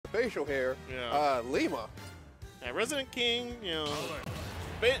facial hair. Yeah. Lima. Yeah, Resident King, you know,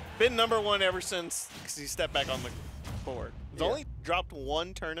 been #1 ever since he stepped back on the board. He's only dropped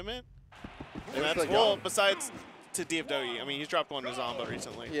 1 tournament, and that's well besides to DFW. I mean, he's dropped 1 to Zomba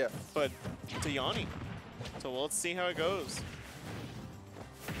recently. Yeah. But to Yonni. So let's see how it goes.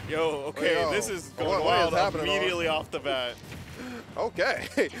 Yo, okay, this is going wild immediately off the bat. Okay.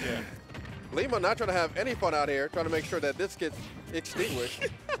 Yeah. Lima not trying to have any fun out here, trying to make sure that this gets extinguished.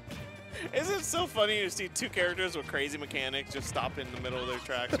 Isn't it so funny to see 2 characters with crazy mechanics just stop in the middle of their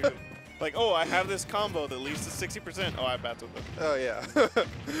tracks? Like, oh, I have this combo that leads to 60%. Oh, I bats with them. Oh, yeah.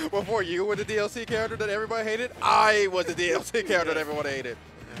 Before you were the DLC character that everybody hated, I was the DLC character that everyone hated.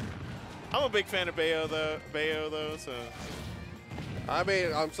 I'm a big fan of Bayo though, so. I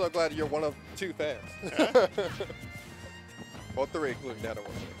mean, I'm so glad you're one of 2 fans. Yeah? Or 3, including Nano.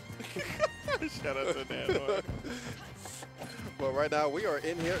 Shout out to Nano. Well, right now we are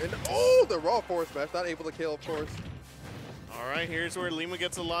in here, and the raw force smash, not able to kill, of course. All right, here's where Lima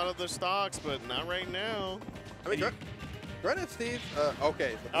gets a lot of the stocks, but not right now. I mean, granted, Steve,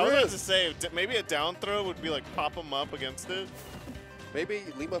 okay. I was about to say, maybe a down throw would be like pop him up against it. Maybe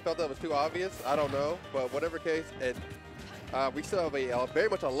Lima felt that was too obvious. I don't know, but whatever case, we still have a very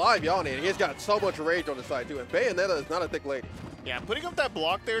much alive Yonni, and he's got so much rage on the side too. And Bayonetta is not a thick lady. Yeah, putting up that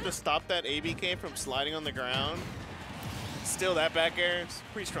block there to stop that ABK from sliding on the ground. Still, that back air is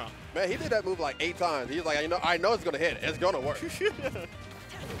pretty strong. Man, he did that move like 8 times. He's like, I know it's gonna hit. It's gonna work.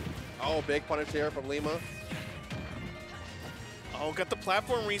 Oh, big punish here from Lima. Oh, got the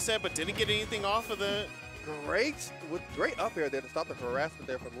platform reset, but didn't get anything off of it. Great up air there to stop the harassment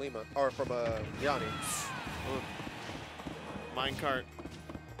there from Lima, or from Yonni. Minecart.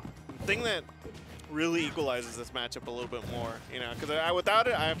 The thing that really equalizes this matchup a little bit more, you know, because without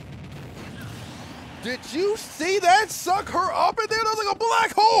it, Did you see that suck her up in there? That was like a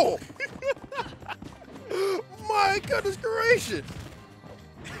black hole. My goodness gracious.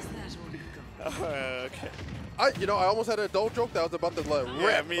 Okay. I almost had an adult joke that was about to rip.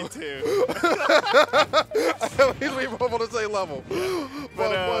 Yeah, me too. At least we were both on the same level.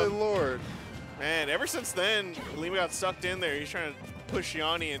 But my lord. Man, ever since then, Lima got sucked in there. He's trying to push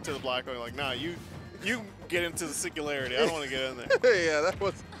Yonni into the black hole. Like, nah, you get into the singularity. I don't want to get in there. Yeah, that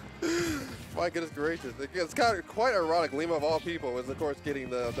was. My goodness gracious. It's kind of quite ironic. Lima, of all people, is, of course, getting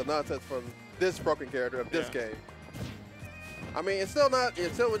the nonsense from this broken character of this game. I mean, it's still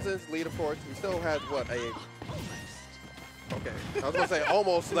within his lead, of course. He still has, what, okay. I was going to say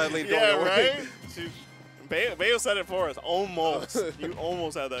almost that lead going away. Right? Bayo said it for us. Almost. You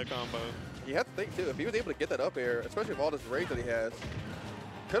almost had that combo. You have to think, too, if he was able to get that up air, especially with all this rage that he has,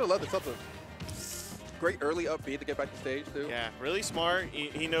 could have led to something. Great early up B to get back to stage, too. Yeah, really smart.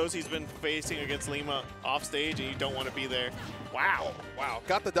 He knows he's been facing against Lima off stage, and you don't want to be there. Wow. Wow.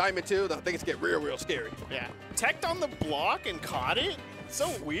 Got the diamond, too. Now things get real scary. Yeah. Teched on the block and caught it? So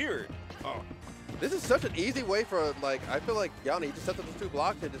weird. Oh. This is such an easy way for, like, I feel like Yonni just sets up those 2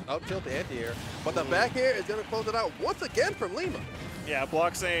 blocks and just up tilt the anti-air. But the back air is going to close it out once again from Lima. Yeah,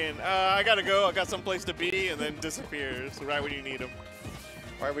 block saying, I got to go. I got someplace to be, and then disappears right when you need him.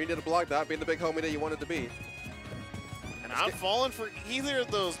 All right, we need a block, not being the big homie that you wanted to be. And I'm falling for either of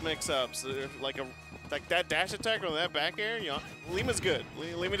those mix-ups. Like that dash attack or that back air, you know, Lima's good.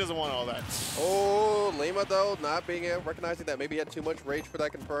 Lima doesn't want all that. Oh, Lima, though, not being recognizing that maybe he had too much rage for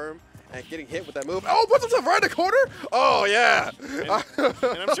that confirm and getting hit with that move. Oh, puts himself right in the corner? Oh, yeah.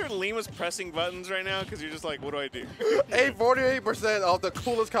 And I'm sure Lima's pressing buttons right now because you're just like, what do I do? 48% of the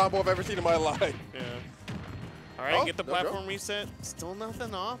coolest combo I've ever seen in my life. Yeah. All right, get the platform reset. Still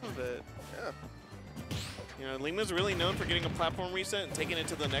nothing off of it. Yeah. You know, Lima's really known for getting a platform reset and taking it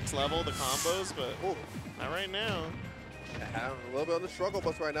to the next level, the combos, but not right now. Yeah, a little bit on the struggle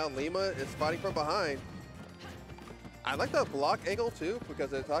bus right now. Lima is fighting from behind. I like the block angle, too,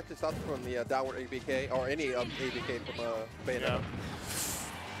 because it actually stops from the downward ABK, or any ABK from Bayonetta.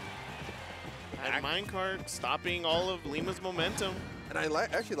 Yeah. And minecart stopping all of Lima's momentum. And I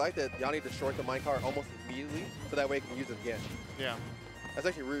actually like that Yonni destroyed the minecart almost immediately, so that way he can use it again. Yeah. That's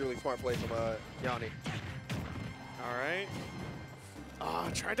actually a really smart play from Yonni. All right.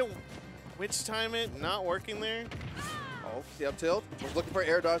 Oh, tried to witch time it, not working there. Oh, see up tilt. Was looking for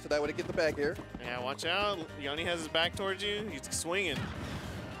air dodge, so that way to get the back here. Yeah, watch out. Yonni has his back towards you. He's swinging.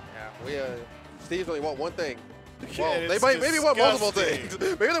 Yeah, Steve's only want one thing. Yeah, well, they maybe want multiple things.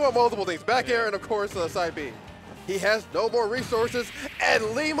 Maybe they want multiple things. Back air and, of course, side B. He has no more resources, and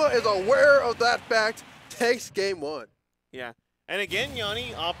Lima is aware of that fact. Takes game 1. Yeah. And again,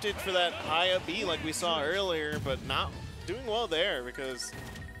 Yonni opted for that high up B like we saw earlier, but not doing well there because,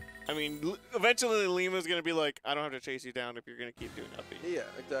 I mean, eventually Lima's going to be like, I don't have to chase you down if you're going to keep doing up B. Yeah,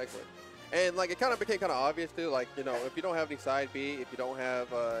 exactly. And like it kind of became kind of obvious too. Like if you don't have any side B, if you don't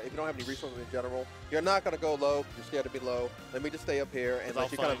have any resources in general, you're not gonna go low. You're scared to be low. Let me just stay up here and let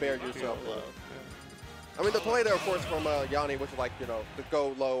you kind of bear yourself low. Yeah. I mean, the play there, of course, from Yonni, which is like to go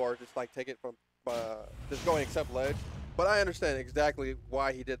low or just like take it from just going accept ledge. But I understand exactly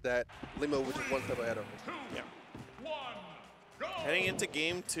why he did that. Lima was just one step ahead of him. Yeah. Heading into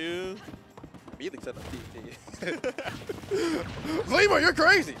game 2. Immediately set up DT. Lima, you're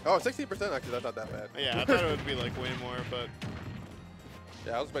crazy. Oh, 16%, actually, that's not that bad. Yeah, I thought it would be like way more, but.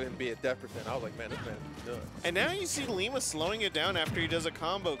 Yeah, I was expecting him to be at death %. I was like, man, this man is nuts. And now you see Lima slowing it down after he does a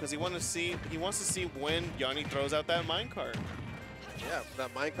combo because he wants to see when Yonni throws out that minecart. Yeah,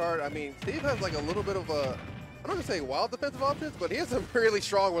 that minecart. I mean, Steve has like a little bit of a, I'm not gonna say wild defensive options, but he has some really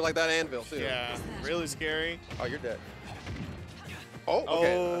strong with like that anvil too. Yeah, really scary. Oh, you're dead. Oh,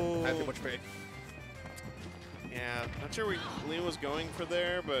 okay. I had too much faith. Yeah, not sure where Lima was going for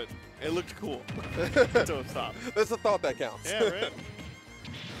there, but it looked cool until it stopped. That's a thought that counts. Yeah, right.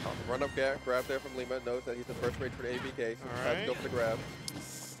 Run up grab there from Lima. Knows that he's the first rate for the ABK, so all right. Go for the grab.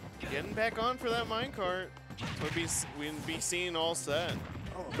 Getting back on for that minecart. We'd be seeing all set.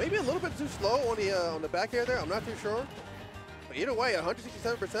 Oh, maybe a little bit too slow on the back air there. I'm not too sure. But either way,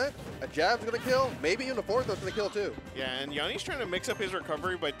 167%. A jab's gonna kill. Maybe even the fourth one's gonna kill too. Yeah, and Yonni's trying to mix up his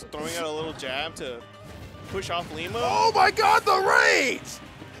recovery by throwing out a little jab to push off Lima. Oh my God, the rage!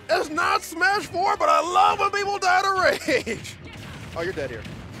 It's not Smash 4, but I love when people die to rage. Oh, you're dead here.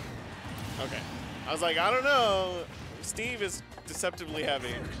 Okay. I was like, I don't know. Steve is deceptively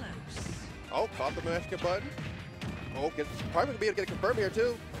heavy. Oh, caught the mash button. Oh, probably gonna be able to get it confirmed here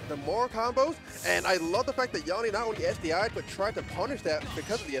too. The more combos, and I love the fact that Yonni not only SDI'd, but tried to punish that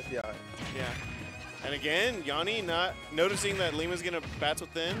because of the SDI. Yeah. And again, Yonni not noticing that Lima's gonna bats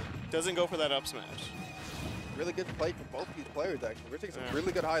within, doesn't go for that up smash. Really good play from both of these players, actually. We're seeing some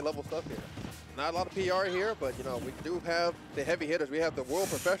really good high-level stuff here. Not a lot of PR here, but, we do have the heavy hitters. We have the world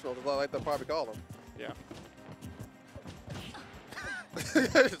professionals, as I like to probably call them. Yeah.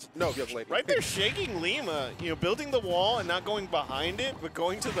 No, young lady. Right there shaking Lima, building the wall and not going behind it, but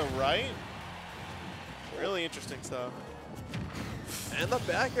going to the right. Really interesting stuff. And the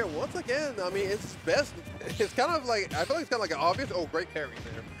back air, once again, I mean, it's best. It's kind of like, I feel like it's kind of like an obvious, great parry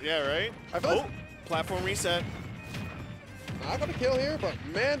there. Yeah, right? I feel like, platform reset. Not going to kill here, but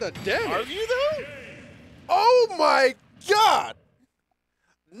man, the damage. Are you though? Oh my God.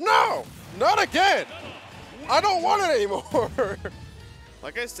 No, not again. I don't want it anymore.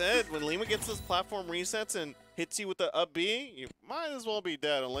 Like I said, when Lima gets those platform resets and hits you with the up B, you might as well be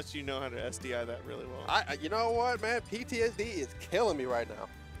dead unless you know how to SDI that really well. You know what, man? PTSD is killing me right now.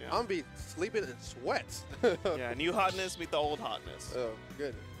 Yeah. I'm be sleeping in sweats. Yeah, new hotness meet the old hotness. Oh,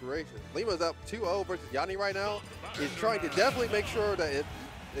 goodness gracious. Lima's up 2-0 versus Yonni right now. He's trying to definitely make sure that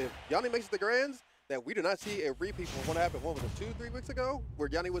if Yonni makes it the grands, that we do not see a repeat from what happened, what was it, 2-3 weeks ago, where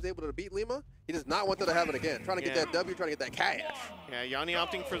Yonni was able to beat Lima. He does not want that to happen again. Trying to get that W, trying to get that cash. Yeah, Yonni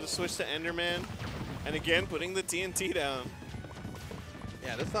opting for the switch to Enderman, and again, putting the TNT down.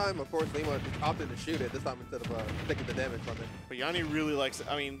 Yeah, this time, of course, Lima opted to shoot it, this time instead of taking the damage from it. But Yonni really likes it.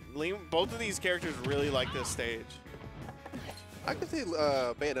 I mean, both of these characters really like this stage. I can see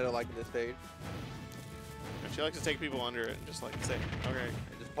Bayonetta liking this stage. She likes to take people under it and just like say, okay,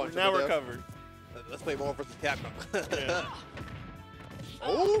 just punch now we're covered. Let's play Marvel vs. Capcom. Yeah.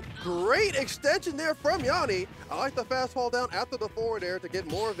 Oh, great extension there from Yonni. I like the fast fall down after the forward air to get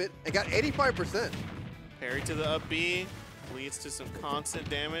more of it and got 85%. Parry to the up B leads to some constant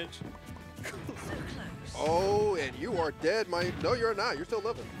damage. Oh, and you are dead, no, you're not. You're still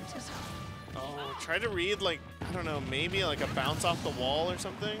living. Oh, try to read like, I don't know, maybe like a bounce off the wall or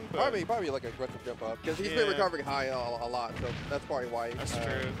something. But probably like a aggressive jump up because he's been recovering high a lot, so that's probably why that's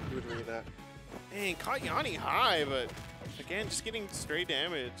true. He was reading that. Dang, caught Yonni high, but again, just getting straight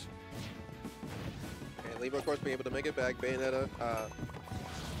damage. And Lima, of course, being able to make it back. Bayonetta,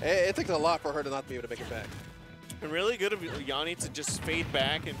 it takes a lot for her to not be able to make it back. And really good of Yonni to just fade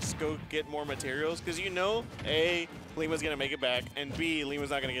back and just go get more materials because A, Lima's going to make it back, and B,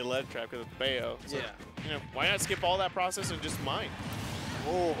 Lima's not going to get lead trapped because it's Bayo. So, why not skip all that process and just mine?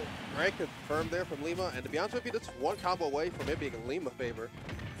 Oh, great confirmed there from Lima. And to be honest with you, that's one combo away from it being a Lima favor.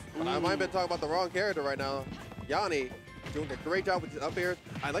 But I might have been talking about the wrong character right now. Yonni doing a great job with his up airs.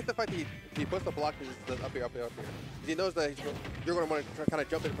 I like the fact that he puts the block to his up here. He knows that you're going to want to kind of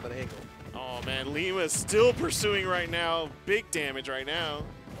jump in from an angle. Oh, man, Lima's still pursuing right now. Big damage right now.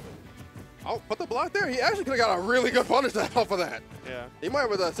 Oh, put the block there. He actually could have got a really good punish off of that. Yeah. He might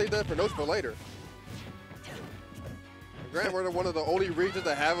have saved that for notes for later. Granted, we're one of the only regions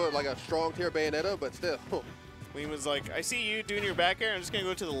that have a strong tier Bayonetta, but still. Lima's like, I see you doing your back air. I'm just going to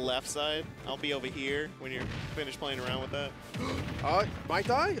go to the left side. I'll be over here when you're finished playing around with that. Might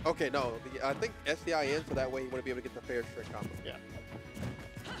I? Okay, no. I think SDI in, so that way he wouldn't be able to get the fair straight combo. Yeah.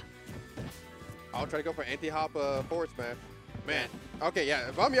 I'll try to go for anti-hop forward smash. Man. Okay, yeah.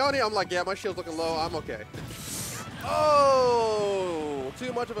 If I'm Yonni, I'm like, yeah, my shield's looking low. I'm okay. Oh!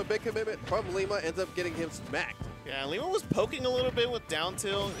 Too much of a big commitment from Lima. Ends up getting him smacked. Yeah, Lima was poking a little bit with down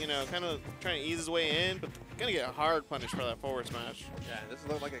tilt, you know, kind of trying to ease his way in, but gonna get a hard punish for that forward smash. Yeah, this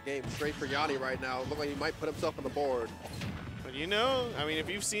looks like a game straight for Yonni right now. Look like he might put himself on the board. But you know, I mean, if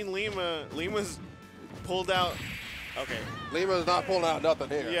you've seen Lima, Lima's pulled out. Okay. Lima's not pulling out nothing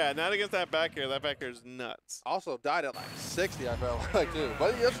here. Yeah, not against that back air. That back air is nuts. Also died at like 60, I felt like, too.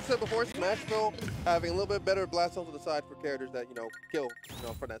 But as I said before, Smashville having a little bit better blast zones to the side for characters that, kill,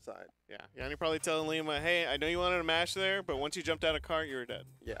 from that side. Yeah, Yanni probably telling Lima, hey, I know you wanted to mash there, but once you jumped out of cart, you were dead.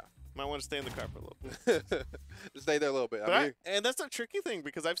 Yeah. Might want to stay in the cart for a little bit. Just stay there a little bit. And that's a tricky thing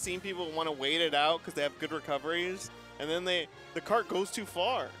because I've seen people want to wait it out because they have good recoveries, and then the cart goes too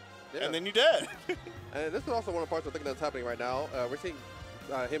far, and then you're dead. And this is also one of the parts I think that's happening right now. We're seeing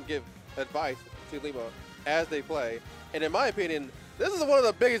him give advice to Lima as they play. And in my opinion, this is one of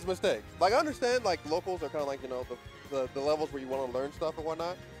the biggest mistakes. Like, I understand, like, locals are kind of like, the levels where you want to learn stuff and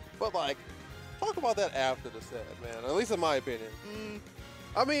whatnot. But, like, talk about that after the set, man. At least in my opinion.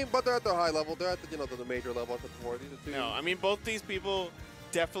 I mean, but they're at the high level. They're at the, the major level at the before. These are two. No, I mean, both these people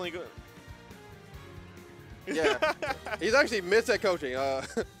definitely go. Yeah. He's actually missed at coaching. Yeah,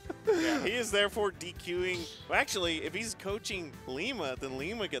 he is therefore DQing. Well, actually, if he's coaching Lima, then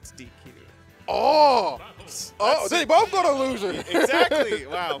Lima gets DQ'd. Oh! They both got a loser. Exactly.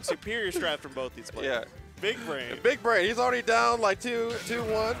 Wow, superior strat from both these players. Yeah. Big brain. Big brain. He's already down like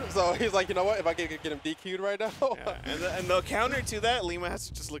 2-1. So he's like, you know what? If I can get him DQ'd right now. Yeah. And the counter to that, Lima has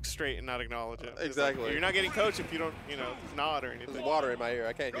to just look straight and not acknowledge it. Exactly. Like, you're not getting coached if you don't, nod or anything. There's water in my ear.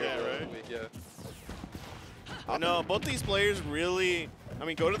 I can't hear it. Right? Yeah. No, both these players really,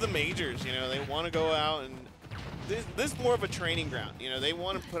 go to the majors. They want to go out and this is more of a training ground. They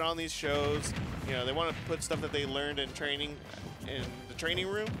want to put on these shows. They want to put stuff that they learned in training in the training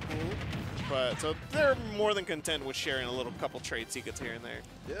room. But so they're more than content with sharing a couple trade secrets here and there.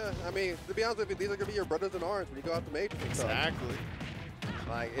 Yeah, to be honest with you, these are gonna be your brothers in arms when you go out to majors. Exactly.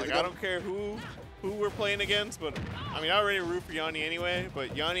 Like I don't care who we're playing against, but I already root for Yonni anyway.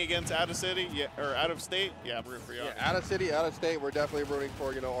 But Yonni against out of city, or out of state, I'm rooting for Yonni. Yeah, out of city, out of state, we're definitely rooting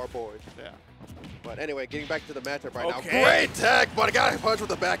for our boys. Yeah. But anyway, getting back to the matchup right now. Great tech, but I got a punch with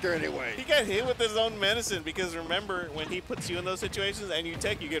the back there anyway. He got hit with his own medicine because remember when he puts you in those situations and you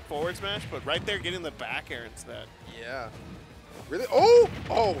tech, you get forward smash, but right there getting the back air instead. Yeah. Really?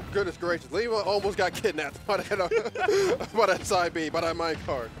 Oh, goodness gracious. Lima almost got kidnapped by that side B, by that mine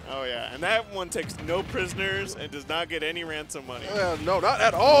card. Oh, yeah. And that one takes no prisoners and does not get any ransom money. No, not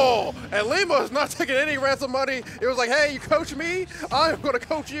at all. And Lima is not taking any ransom money. It was like, hey, you coach me? I'm going to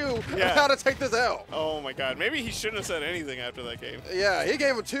coach you on how to take this out. Oh, my God. Maybe he shouldn't have said anything after that game. Yeah, he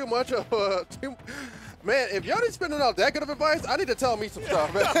gave him too much of Man, if y'all ain't spending out that good of advice, I need to tell me some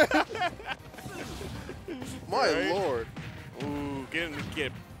stuff, man. My Lord. Ooh,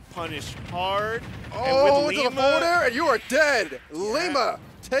 get punished hard. Oh, into the forward air, and you are dead. Yeah. Lima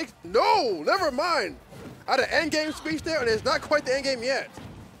takes, no, never mind. I had an end game speech there, and it's not quite the end game yet.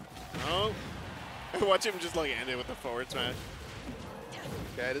 Oh, watch him just end it with the forward smash.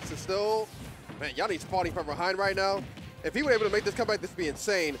 Okay, this is still, man, Yanni's fighting from behind right now. If he were able to make this comeback, this would be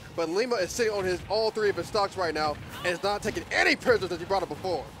insane. But Lima is sitting on all three of his stocks right now, and is not taking any prisoners as he brought up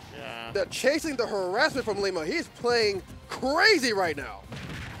before. Yeah. They're chasing the harassment from Lima. He's playing crazy right now.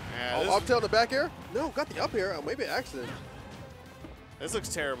 Yeah, up tilt the back air? No, got the up air. Maybe an accident. This looks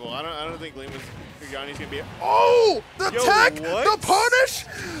terrible. I don't think Yanni's gonna be. Oh, the tech, the punish.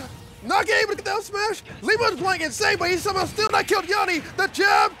 Not getting able to get down smash. Lima's playing insane, but he's somehow still not killed Yanni. The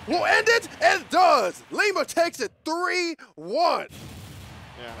jab will end it, and it does. Lima takes it 3-1.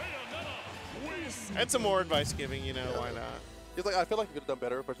 Yeah. And some more advice giving, why not? He's like, I feel like you could have done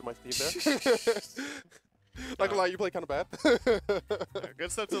better versus my Steve there. Like, you play kind of bad.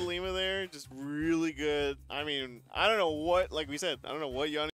 Good stuff to Lima there. Just really good. I don't know what, like we said, I don't know what Yanni